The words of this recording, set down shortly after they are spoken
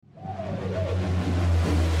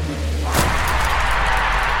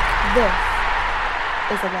This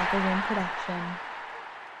is a Locker Room production.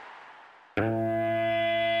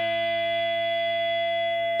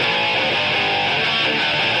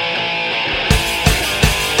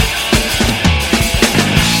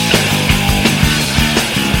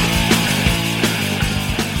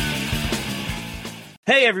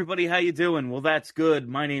 Hey everybody, how you doing? Well, that's good.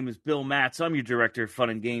 My name is Bill Matz. I'm your director of fun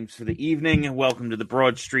and games for the evening. Welcome to the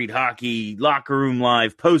Broad Street Hockey Locker Room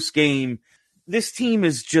Live post game. This team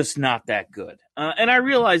is just not that good, and I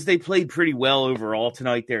realize they played pretty well overall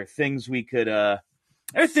tonight. There are things we could,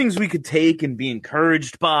 take and be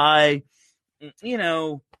encouraged by. You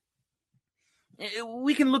know,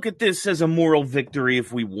 we can look at this as a moral victory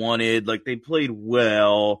if we wanted. Like, they played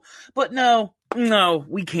well, but no,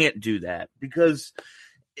 we can't do that because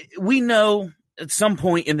we know at some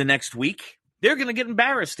point in the next week they're going to get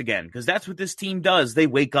embarrassed again, because that's what this team does. They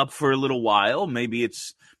wake up for a little while. Maybe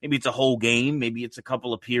it's a whole game, maybe it's a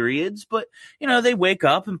couple of periods, but they wake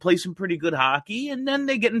up and play some pretty good hockey, and then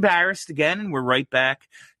they get embarrassed again, and we're right back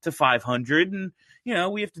to 500, and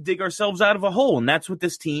we have to dig ourselves out of a hole, and that's what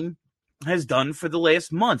this team has done for the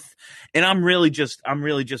last month. And I'm really just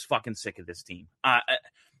fucking sick of this team.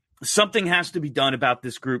 Something has to be done about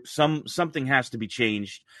this group. Something has to be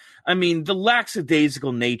changed. I mean, the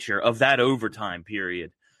lackadaisical nature of that overtime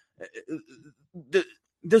period,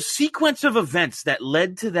 the sequence of events that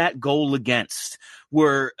led to that goal against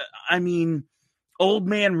were, Old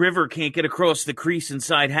Man River can't get across the crease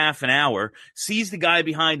inside half an hour, sees the guy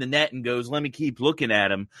behind the net and goes, let me keep looking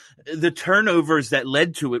at him. The turnovers that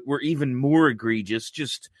led to it were even more egregious,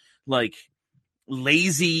 just like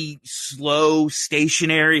lazy, slow,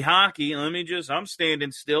 stationary hockey. I'm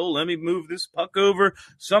standing still. Let me move this puck over.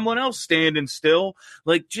 Someone else standing still.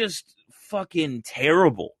 Like, just fucking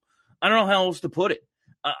terrible. I don't know how else to put it.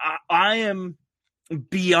 I am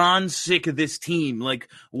beyond sick of this team. Like,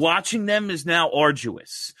 watching them is now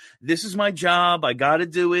arduous. This is my job. I got to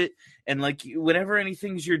do it. And like, whenever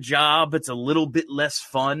anything's your job, it's a little bit less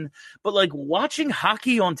fun. But like, watching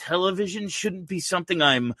hockey on television shouldn't be something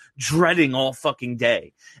I'm dreading all fucking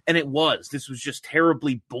day. And it was. This was just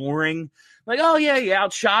terribly boring. Like, oh yeah, you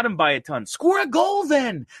outshot him by a ton. Score a goal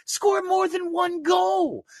then. Score more than one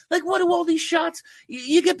goal. Like, what do all these shots?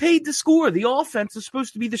 You get paid to score. The offense is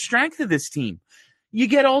supposed to be the strength of this team. You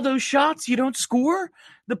get all those shots, you don't score?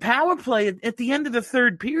 The power play at the end of the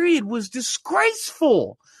third period was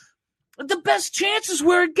disgraceful. The best chances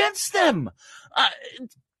were against them.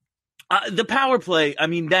 The power play,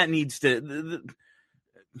 that needs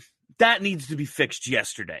to be fixed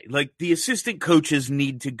yesterday. Like, the assistant coaches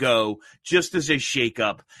need to go just as a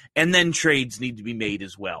shakeup, and then trades need to be made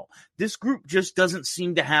as well. This group just doesn't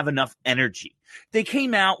seem to have enough energy. They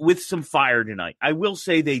came out with some fire tonight. I will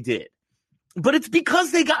say they did. But it's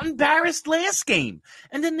because they got embarrassed last game.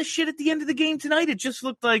 And then the shit at the end of the game tonight, it just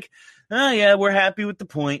looked like, oh yeah, we're happy with the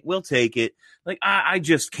point. We'll take it. Like, I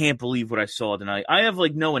just can't believe what I saw tonight. I have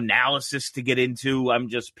like no analysis to get into. I'm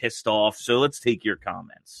just pissed off. So let's take your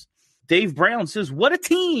comments. Dave Brown says, what a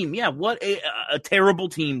team. Yeah, what a terrible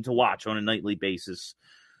team to watch on a nightly basis.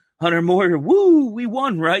 Hunter Moore, woo, we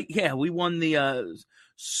won, right? Yeah, we won the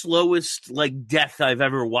slowest like death I've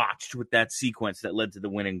ever watched with that sequence that led to the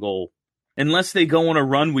winning goal. Unless they go on a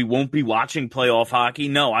run, we won't be watching playoff hockey.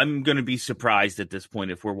 No, I'm going to be surprised at this point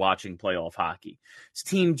if we're watching playoff hockey. This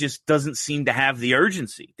team just doesn't seem to have the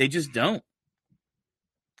urgency. They just don't.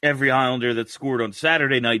 Every Islander that scored on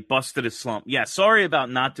Saturday night busted a slump. Yeah, sorry about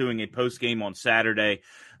not doing a post-game on Saturday.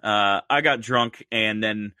 I got drunk, and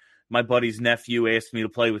then my buddy's nephew asked me to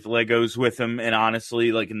play with Legos with him, and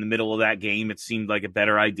honestly, like, in the middle of that game, it seemed like a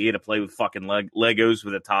better idea to play with fucking Legos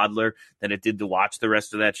with a toddler than it did to watch the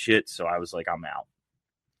rest of that shit, so I was like, I'm out.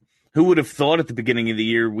 Who would have thought at the beginning of the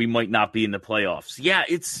year we might not be in the playoffs? Yeah,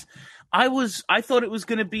 I thought it was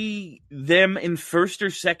going to be them in first or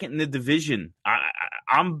second in the division.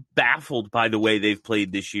 I'm baffled by the way they've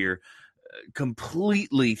played this year.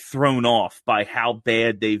 Completely thrown off by how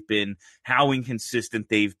bad they've been, how inconsistent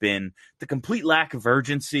they've been, the complete lack of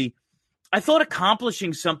urgency. I thought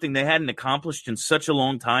accomplishing something they hadn't accomplished in such a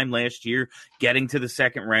long time last year, getting to the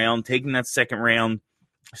second round, taking that second round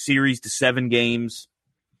series to 7 games,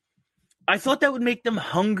 I thought that would make them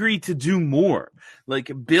hungry to do more, like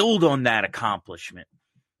build on that accomplishment.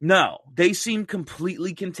 No, they seem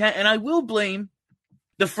completely content, and I will blame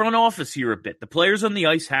the front office here a bit. The players on the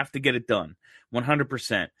ice have to get it done,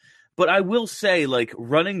 100%. But I will say, like,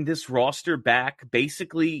 running this roster back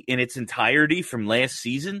basically in its entirety from last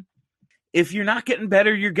season, if you're not getting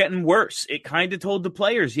better, you're getting worse. It kind of told the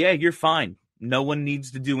players, yeah, you're fine. No one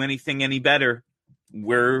needs to do anything any better.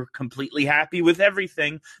 we're completely happy with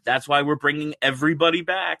everything. That's why we're bringing everybody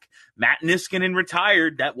back. Matt Niskanen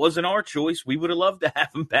retired. That wasn't our choice. We would have loved to have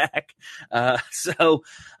him back. So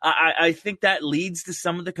I think that leads to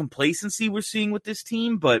some of the complacency we're seeing with this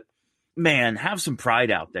team. But, man, have some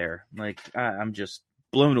pride out there. Like, I'm just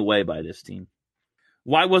blown away by this team.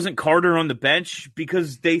 Why wasn't Carter on the bench?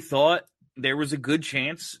 Because they thought there was a good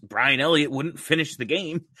chance Brian Elliott wouldn't finish the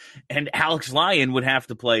game and Alex Lyon would have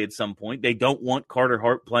to play at some point. They don't want Carter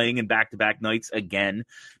Hart playing in back-to-back nights again.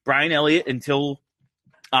 Brian Elliott, until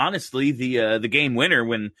honestly the game winner,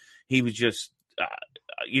 when he was just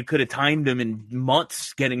you could have timed him in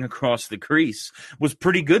months getting across the crease, was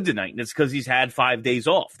pretty good tonight. And it's because he's had 5 days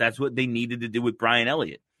off. That's what they needed to do with Brian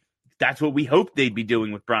Elliott. That's what we hoped they'd be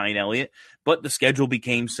doing with Brian Elliott, but the schedule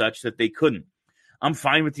became such that they couldn't. I'm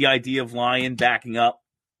fine with the idea of Lyon backing up.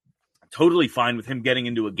 Totally fine with him getting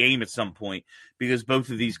into a game at some point because both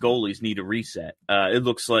of these goalies need a reset. It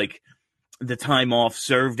looks like the time off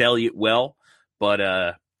served Elliott well,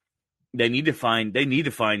 but they need to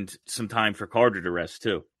find some time for Carter to rest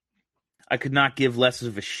too. I could not give less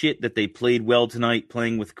of a shit that they played well tonight.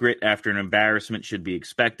 Playing with grit after an embarrassment should be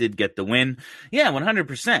expected. Get the win. Yeah,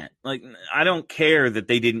 100%. Like, I don't care that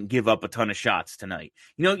they didn't give up a ton of shots tonight.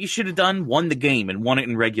 You know what you should have done? Won the game and won it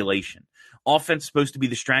in regulation. Offense is supposed to be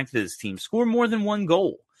the strength of this team. Score more than one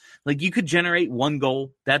goal. Like, you could generate one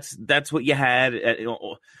goal. That's what you had.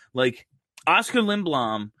 Like, Oscar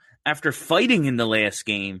Lindblom, after fighting in the last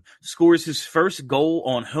game, scores his first goal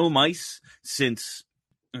on home ice since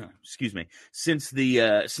the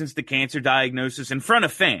cancer diagnosis in front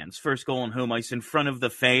of fans. First goal on home ice in front of the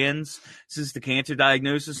fans since the cancer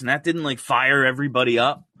diagnosis, and that didn't like fire everybody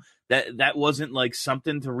up. That wasn't like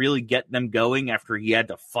something to really get them going after he had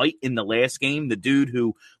to fight in the last game. The dude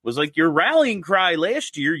who was like your rallying cry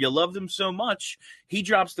last year, you loved him so much, he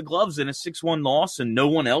drops the gloves in a 6-1 loss and no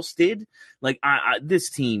one else did. Like, this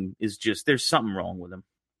team is just, there's something wrong with them.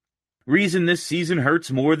 Reason this season hurts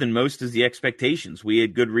more than most is the expectations. We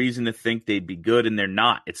had good reason to think they'd be good, and they're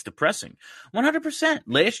not. It's depressing. 100%.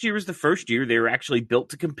 Last year was the first year they were actually built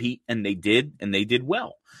to compete, and they did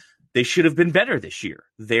well. They should have been better this year.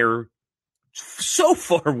 They're so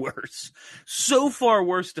far worse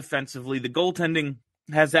defensively. The goaltending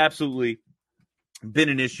has absolutely been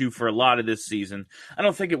an issue for a lot of this season. I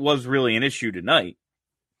don't think it was really an issue tonight.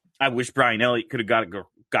 I wish Brian Elliott could have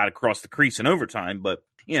got across the crease in overtime, but,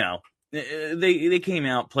 you know, they came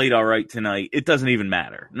out, played all right tonight. It doesn't even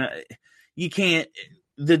matter. You can't –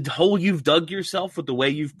 the hole you've dug yourself with the way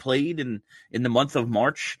you've played in the month of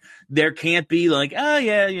March, there can't be like, oh,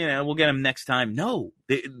 yeah, you know, we'll get them next time. No,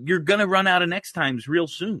 you're going to run out of next times real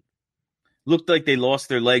soon. Looked like they lost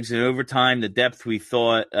their legs in overtime. The depth we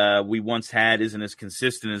thought we once had isn't as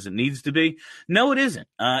consistent as it needs to be. No, it isn't.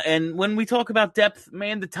 And when we talk about depth,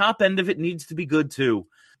 man, the top end of it needs to be good too.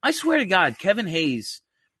 I swear to God, Kevin Hayes,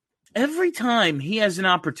 every time he has an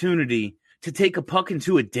opportunity to take a puck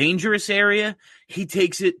into a dangerous area, he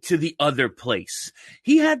takes it to the other place.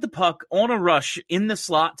 He had the puck on a rush in the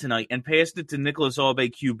slot tonight and passed it to Nicolas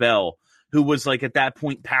Aube-Kubel, who was like at that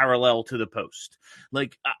point parallel to the post.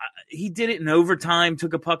 Like he did it in overtime,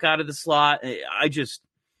 took a puck out of the slot. Or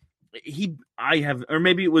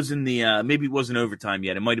maybe it was maybe it wasn't overtime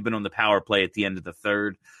yet. It might've been on the power play at the end of the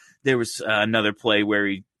third. There was another play where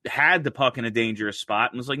he had the puck in a dangerous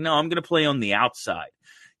spot and was like, no, I'm going to play on the outside.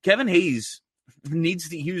 Kevin Hayes needs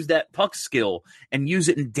to use that puck skill and use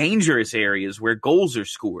it in dangerous areas where goals are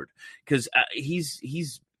scored, because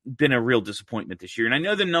he's been a real disappointment this year. And I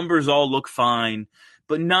know the numbers all look fine,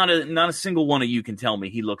 but not a single one of you can tell me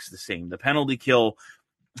he looks the same. The penalty kill,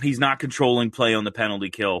 he's not controlling play on the penalty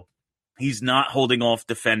kill. He's not holding off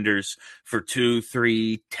defenders for 2,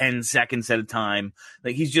 3, 10 seconds at a time.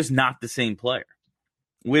 Like, he's just not the same player.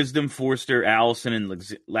 Wisdom, Forster, Allison, and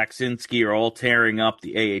Laczynski are all tearing up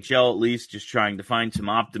the AHL, at least, just trying to find some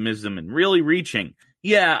optimism and really reaching.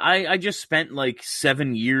 Yeah, I just spent like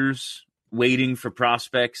 7 years waiting for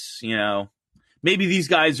prospects, you know. Maybe these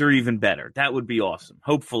guys are even better. That would be awesome,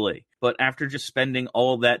 hopefully. But after just spending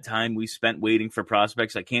all that time we spent waiting for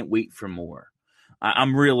prospects, I can't wait for more.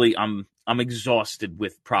 I'm exhausted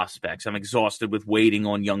with prospects. I'm exhausted with waiting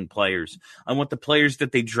on young players. I want the players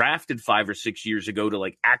that they drafted 5 or 6 years ago to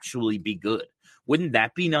like actually be good. Wouldn't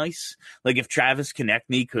that be nice? Like if Travis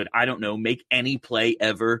Konecny could, I don't know, make any play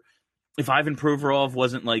ever. If Ivan Provorov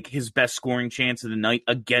wasn't like his best scoring chance of the night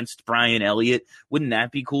against Brian Elliott, wouldn't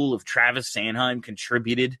that be cool if Travis Sanheim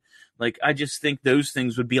contributed? Like, I just think those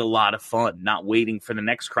things would be a lot of fun, not waiting for the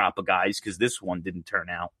next crop of guys because this one didn't turn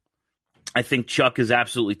out. I think Chuck is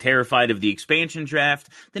absolutely terrified of the expansion draft.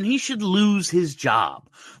 Then he should lose his job.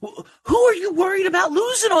 Who are you worried about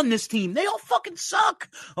losing on this team? They all fucking suck.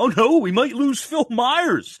 Oh no, we might lose Phil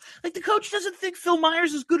Myers. Like, the coach doesn't think Phil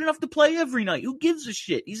Myers is good enough to play every night. Who gives a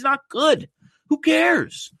shit? He's not good. Who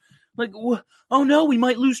cares? Like, oh no, we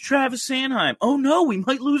might lose Travis Sanheim. Oh no, we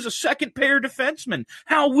might lose a second pair defenseman.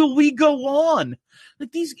 How will we go on?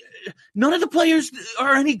 Like, none of the players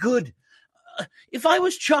are any good. If I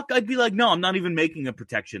was Chuck, I'd be like, no, I'm not even making a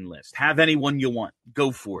protection list. Have anyone you want.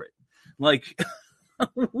 Go for it. Like,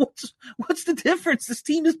 what's the difference? This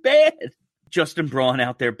team is bad. Justin Braun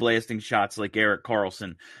out there blasting shots like Erik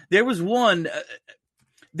Karlsson. There was one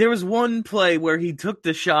play where he took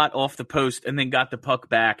the shot off the post and then got the puck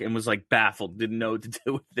back and was like baffled, didn't know what to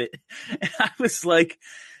do with it. And I was like,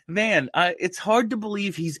 man, it's hard to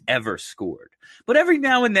believe he's ever scored. But every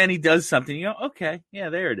now and then he does something. You go, okay, yeah,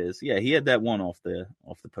 there it is. Yeah, he had that one off the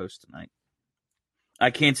post tonight. I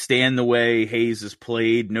can't stand the way Hayes has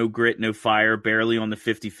played. No grit, no fire, barely on the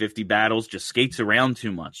 50-50 battles, just skates around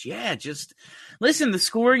too much. Yeah, just listen, the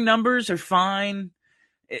scoring numbers are fine.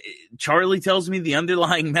 Charlie tells me the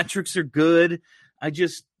underlying metrics are good. I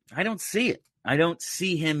don't see it. I don't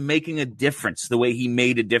see him making a difference the way he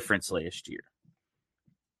made a difference last year.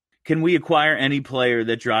 Can we acquire any player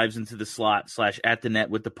that drives into the slot / at the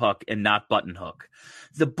net with the puck and not button hook?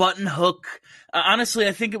 The button hook, honestly,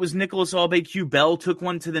 I think it was Nicholas Aube-Kubel took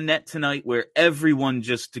one to the net tonight where everyone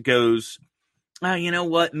just goes, you know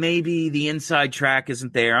what? Maybe the inside track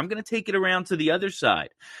isn't there. I'm going to take it around to the other side.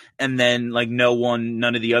 And then, like,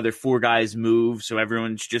 none of the other four guys move, so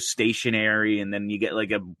everyone's just stationary, and then you get, like,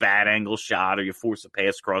 a bad angle shot or you force a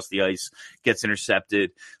pass across the ice, gets intercepted.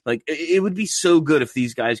 Like, it would be so good if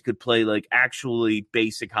these guys could play, like, actually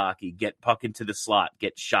basic hockey, get puck into the slot,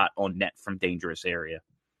 get shot on net from dangerous area.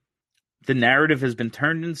 The narrative has been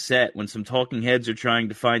turned and set. When some talking heads are trying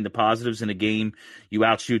to find the positives in a game, you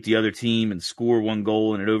outshoot the other team and score one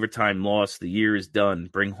goal in an overtime loss. The year is done.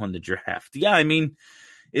 Bring on the draft. Yeah, I mean,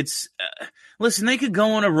 it's listen, they could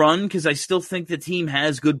go on a run because I still think the team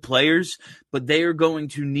has good players, but they are going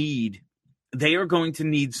to need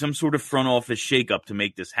some sort of front office shakeup to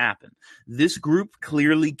make this happen. This group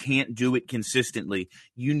clearly can't do it consistently.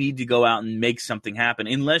 You need to go out and make something happen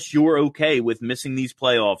unless you're okay with missing these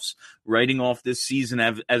playoffs, writing off this season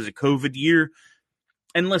as a COVID year.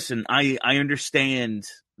 And listen, I understand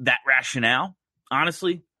that rationale.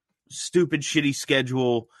 Honestly, stupid, shitty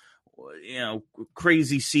schedule,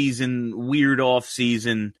 crazy season, weird off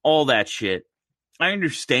season, all that shit. I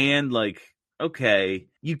understand, like, okay,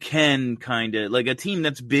 you can kind of, like, a team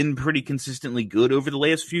that's been pretty consistently good over the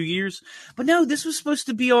last few years. But no, this was supposed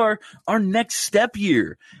to be our next step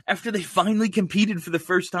year after they finally competed for the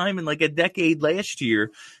first time in like a decade last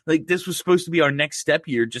year. Like, this was supposed to be our next step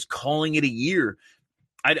year, just calling it a year.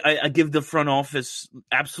 I give the front office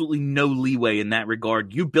absolutely no leeway in that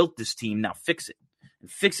regard. You built this team, now fix it.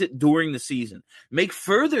 Fix it during the season. Make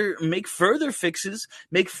further fixes,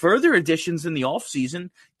 make further additions in the offseason,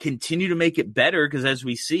 continue to make it better, because as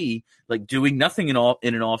we see, like, doing nothing in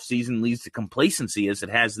an offseason leads to complacency as it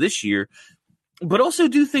has this year. But also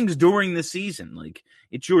do things during the season. Like,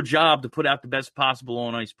 it's your job to put out the best possible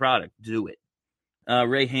on-ice product. Do it.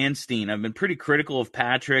 Ray Hanstein, I've been pretty critical of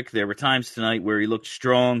Patrick. There were times tonight where he looked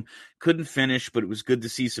strong, couldn't finish, but it was good to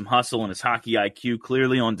see some hustle and his hockey IQ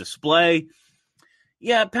clearly on display.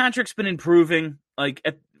 Yeah, Patrick's been improving, like,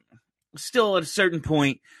 still at a certain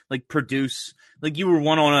point, like, produce. Like, you were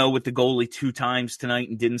 1-0 with the goalie 2 times tonight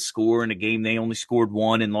and didn't score in a game. They only scored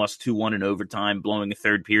 1 and lost 2-1 in overtime, blowing a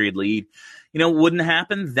third period lead. Wouldn't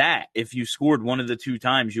happen that if you scored 1 of the 2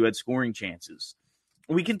 times, you had scoring chances.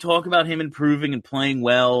 We can talk about him improving and playing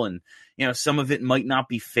well, and, some of it might not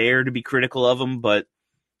be fair to be critical of him, but,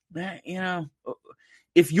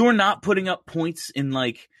 if you're not putting up points in,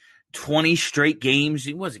 like, 20 straight games,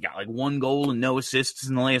 he got like 1 goal and no assists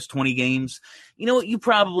in the last 20 games. You know what? You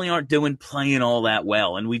probably aren't playing all that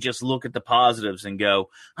well. And we just look at the positives and go,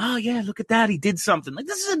 oh yeah, look at that. He did something. Like,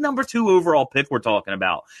 this is a number 2 overall pick we're talking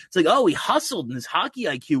about. It's like, oh, he hustled and his hockey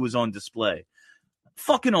IQ was on display.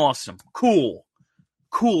 Fucking awesome. Cool,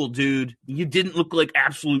 dude. You didn't look like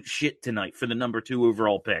absolute shit tonight for the number 2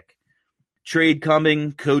 overall pick. Trade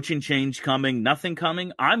coming, coaching change coming, nothing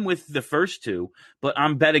coming. I'm with the first 2, but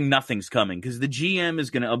I'm betting nothing's coming because the GM is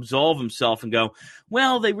going to absolve himself and go,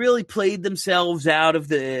 well, they really played themselves out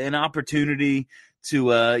of an opportunity to,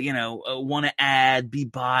 want to add, be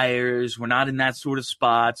buyers. We're not in that sort of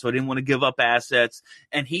spot, so I didn't want to give up assets.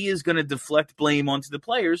 And he is going to deflect blame onto the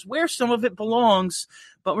players where some of it belongs.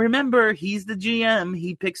 But remember, he's the GM.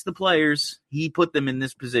 He picks the players. He put them in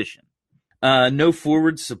this position. No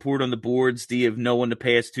forwards, support on the boards. Do you have no one to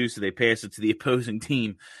pass to, so they pass it to the opposing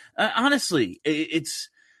team? Honestly,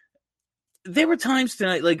 there were times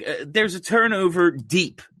tonight, like there's a turnover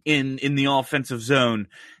deep in the offensive zone,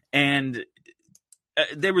 and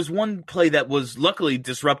there was one play that was luckily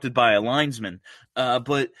disrupted by a linesman.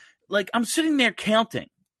 But like I'm sitting there counting,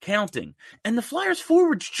 and the Flyers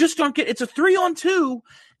forwards just aren't getting. It's a 3-on-2,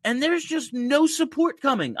 and there's just no support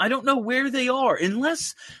coming. I don't know where they are,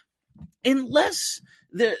 unless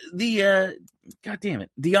the God damn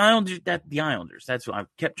it, the Islanders. That's what I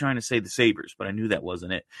kept trying to say, the Sabres, but I knew that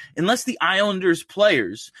wasn't it. Unless the Islanders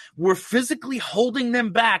players were physically holding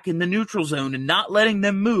them back in the neutral zone and not letting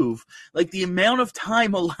them move, like the amount of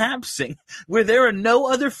time elapsing where there are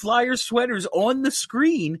no other Flyers sweaters on the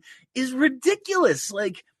screen is ridiculous.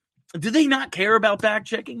 Like, do they not care about back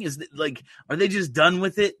checking? Are they just done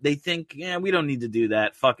with it? They think, yeah, we don't need to do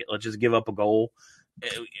that. Fuck it, let's just give up a goal.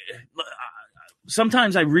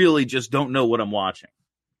 Sometimes I really just don't know what I'm watching.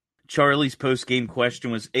 Charlie's post-game question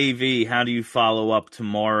was, AV, how do you follow up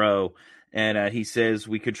tomorrow? And he says,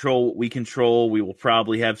 we control what we control. We will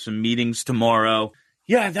probably have some meetings tomorrow.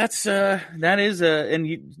 Yeah, that is and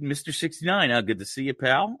Mr. 69, good to see you,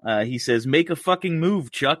 pal. He says, make a fucking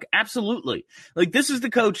move, Chuck. Absolutely. Like, this is the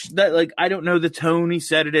coach that, like, I don't know the tone he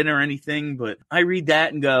said it in or anything, but I read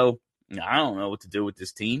that and go, I don't know what to do with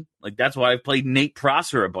this team. Like, that's why I've played Nate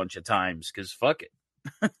Prosser a bunch of times, because fuck it.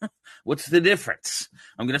 What's the difference?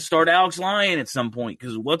 I'm going to start Alex Lyon at some point,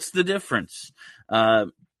 because what's the difference?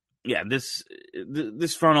 This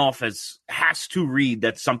front office has to read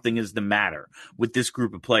that something is the matter with this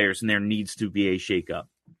group of players, and there needs to be a shakeup.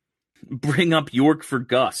 Bring up York for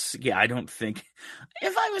Gus. Yeah, I don't think.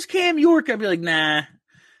 If I was Cam York, I'd be like, nah, I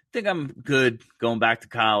think I'm good going back to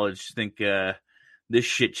college. Think this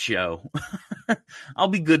shit show. I'll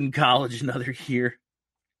be good in college another year.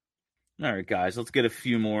 All right, guys, let's get a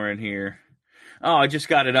few more in here. Oh, I just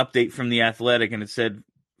got an update from The Athletic, and it said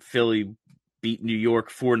Philly beat New York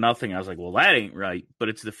 4-0. I was like, well, that ain't right, but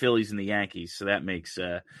it's the Phillies and the Yankees, so that makes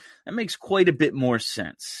quite a bit more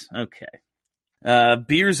sense. Okay.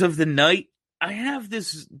 Beers of the night. I have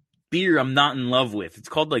this beer I'm not in love with. It's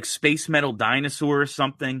called like Space Metal Dinosaur or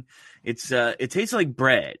something. It tastes like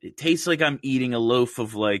bread. It tastes like I'm eating a loaf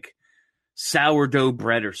of like sourdough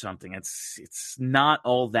bread or something. It's not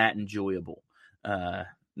all that enjoyable.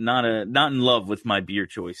 Not in love with my beer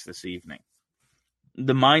choice this evening.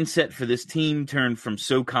 The mindset for this team turned from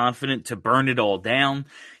so confident to burn it all down.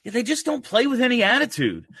 Yeah, they just don't play with any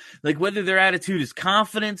attitude. Like, whether their attitude is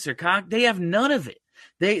confidence or they have none of it.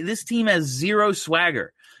 This team has zero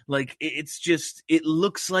swagger. Like, it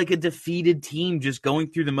looks like a defeated team just going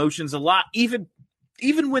through the motions a lot, even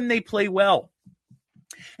when they play well.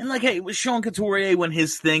 And like, hey, with Sean Couturier, when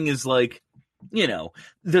his thing is like, you know,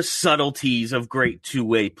 the subtleties of great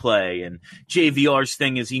two-way play, and JVR's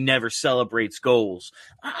thing is he never celebrates goals.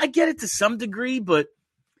 I get it to some degree, but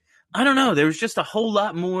I don't know. There was just a whole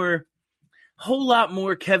lot more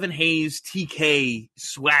Kevin Hayes TK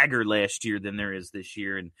swagger last year than there is this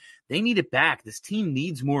year, and they need it back. This team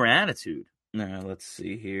needs more attitude. Now, let's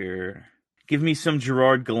see here. Give me some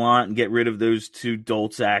Gerard Gallant and get rid of those two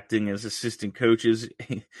dolts acting as assistant coaches,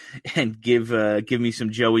 and give me some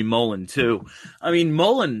Joey Mullen too. I mean,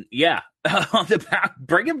 Mullen, yeah, on the back,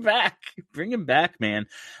 bring him back, man.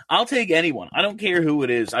 I'll take anyone. I don't care who it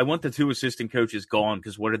is. I want the two assistant coaches gone,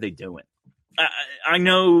 because what are they doing? I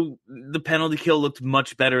know the penalty kill looked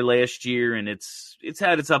much better last year, and it's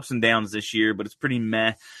had its ups and downs this year, but it's pretty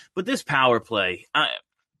meh. But this power play,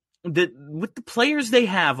 with the players they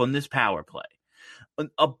have on this power play,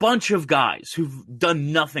 a bunch of guys who've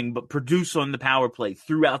done nothing but produce on the power play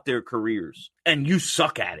throughout their careers, and you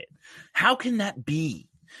suck at it. How can that be?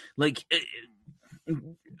 Like,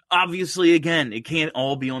 obviously, again, it can't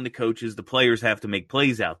all be on the coaches. The players have to make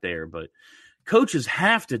plays out there, but coaches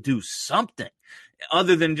have to do something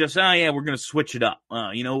other than just, we're going to switch it up.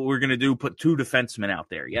 You know what we're going to do? Put two defensemen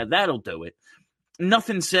out there. Yeah, that'll do it.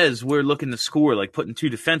 Nothing says we're looking to score like putting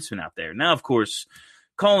two defensemen out there. Now, of course,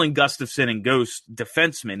 calling Gustafsson and Ghost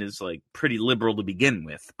defensemen is like pretty liberal to begin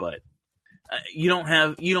with, but you don't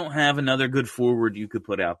have another good forward you could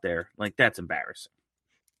put out there. Like, that's embarrassing.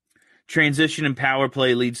 Transition and power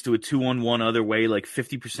play leads to a 2-on-1 other way, like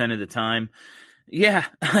 50% of the time. Yeah,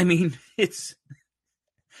 I mean, it's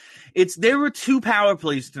there were two power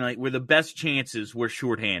plays tonight where the best chances were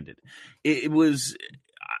shorthanded. It was,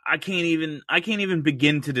 I can't even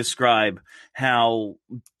begin to describe how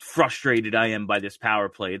frustrated I am by this power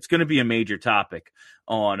play. It's going to be a major topic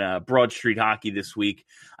on Broad Street Hockey this week.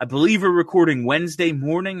 I believe we're recording Wednesday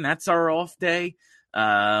morning. That's our off day.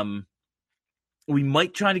 We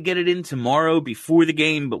might try to get it in tomorrow before the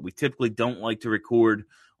game, but we typically don't like to record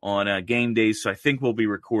on game days, so I think we'll be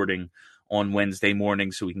recording on Wednesday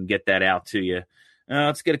morning so we can get that out to you.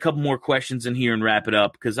 Let's get a couple more questions in here and wrap it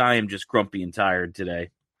up because I am just grumpy and tired today.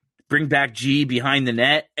 Bring back G behind the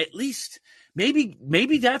net. At least maybe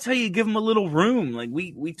that's how you give him a little room. Like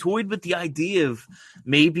we toyed with the idea of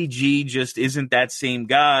maybe G just isn't that same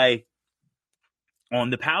guy on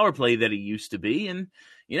the power play that he used to be. And,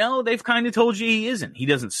 you know, they've kind of told you he isn't. He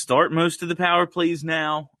doesn't start most of the power plays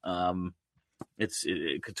now.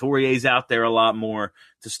 Couturier's out there a lot more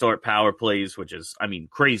to start power plays, which is, I mean,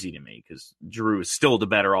 crazy to me because Giroux is still the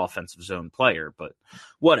better offensive zone player, but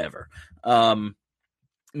whatever.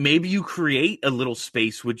 Maybe you create a little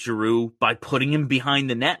space with Giroux by putting him behind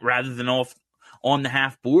the net rather than off on the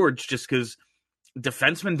half boards just because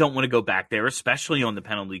defensemen don't want to go back there, especially on the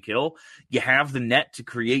penalty kill. You have the net to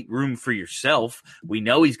create room for yourself. We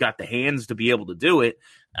know he's got the hands to be able to do it.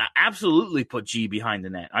 Absolutely put G behind the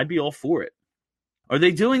net. I'd be all for it. Are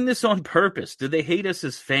they doing this on purpose? Do they hate us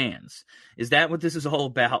as fans? Is that what this is all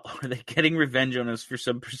about? Are they getting revenge on us for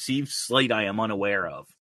some perceived slight I am unaware of?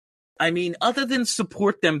 I mean, other than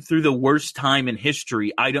support them through the worst time in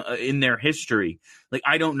history, I don't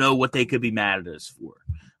know what they could be mad at us for.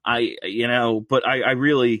 But I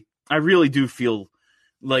really do feel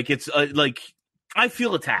like it's I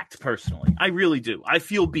feel attacked personally. I really do. I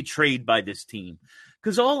feel betrayed by this team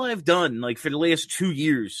because all I've done for the last 2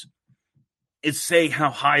 years is say how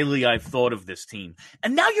highly I've thought of this team.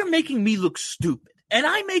 And now you're making me look stupid. And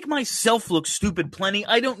I make myself look stupid plenty.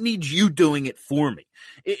 I don't need you doing it for me.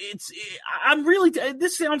 This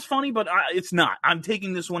sounds funny, but it's not. I'm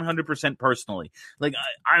taking this 100% personally.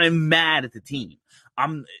 I'm mad at the team.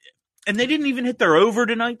 And they didn't even hit their over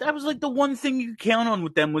tonight. That was the one thing you could count on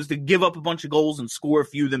with them was to give up a bunch of goals and score a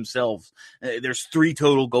few themselves. There's 3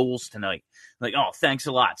 total goals tonight. Oh, thanks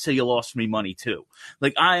a lot. Say you lost me money too.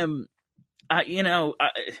 Let's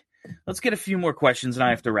get a few more questions and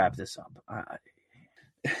I have to wrap this up.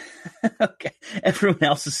 Okay. Everyone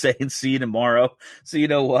else is saying see you tomorrow. So you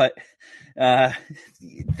know what?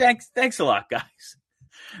 Thanks a lot, guys.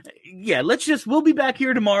 Yeah, we'll be back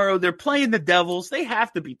here tomorrow. They're playing the Devils. They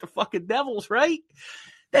have to beat the fucking Devils, right?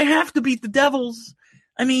 They have to beat the Devils.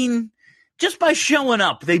 I mean, just by showing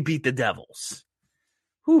up, they beat the Devils.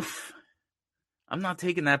 Oof. I'm not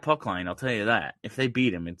taking that puck line, I'll tell you that. If they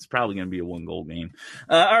beat him, it's probably going to be a 1-goal game.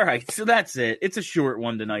 All right, so that's it. It's a short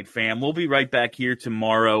one tonight, fam. We'll be right back here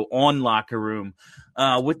tomorrow on Locker Room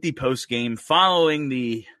with the post game following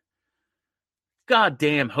the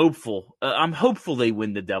goddamn hopeful. I'm hopeful they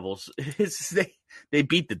win the Devils. They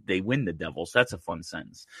win the Devils. That's a fun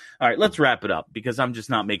sentence. All right, let's wrap it up because I'm just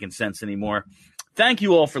not making sense anymore. Thank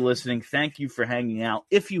you all for listening. Thank you for hanging out.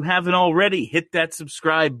 If you haven't already, hit that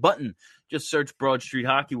subscribe button. Just search Broad Street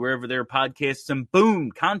Hockey wherever there are podcasts, and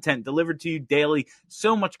boom, content delivered to you daily.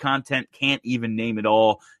 So much content, can't even name it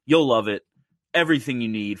all. You'll love it. Everything you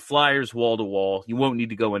need. Flyers, wall to wall. You won't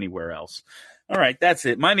need to go anywhere else. All right, that's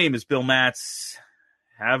it. My name is Bill Matz.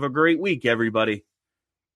 Have a great week, everybody.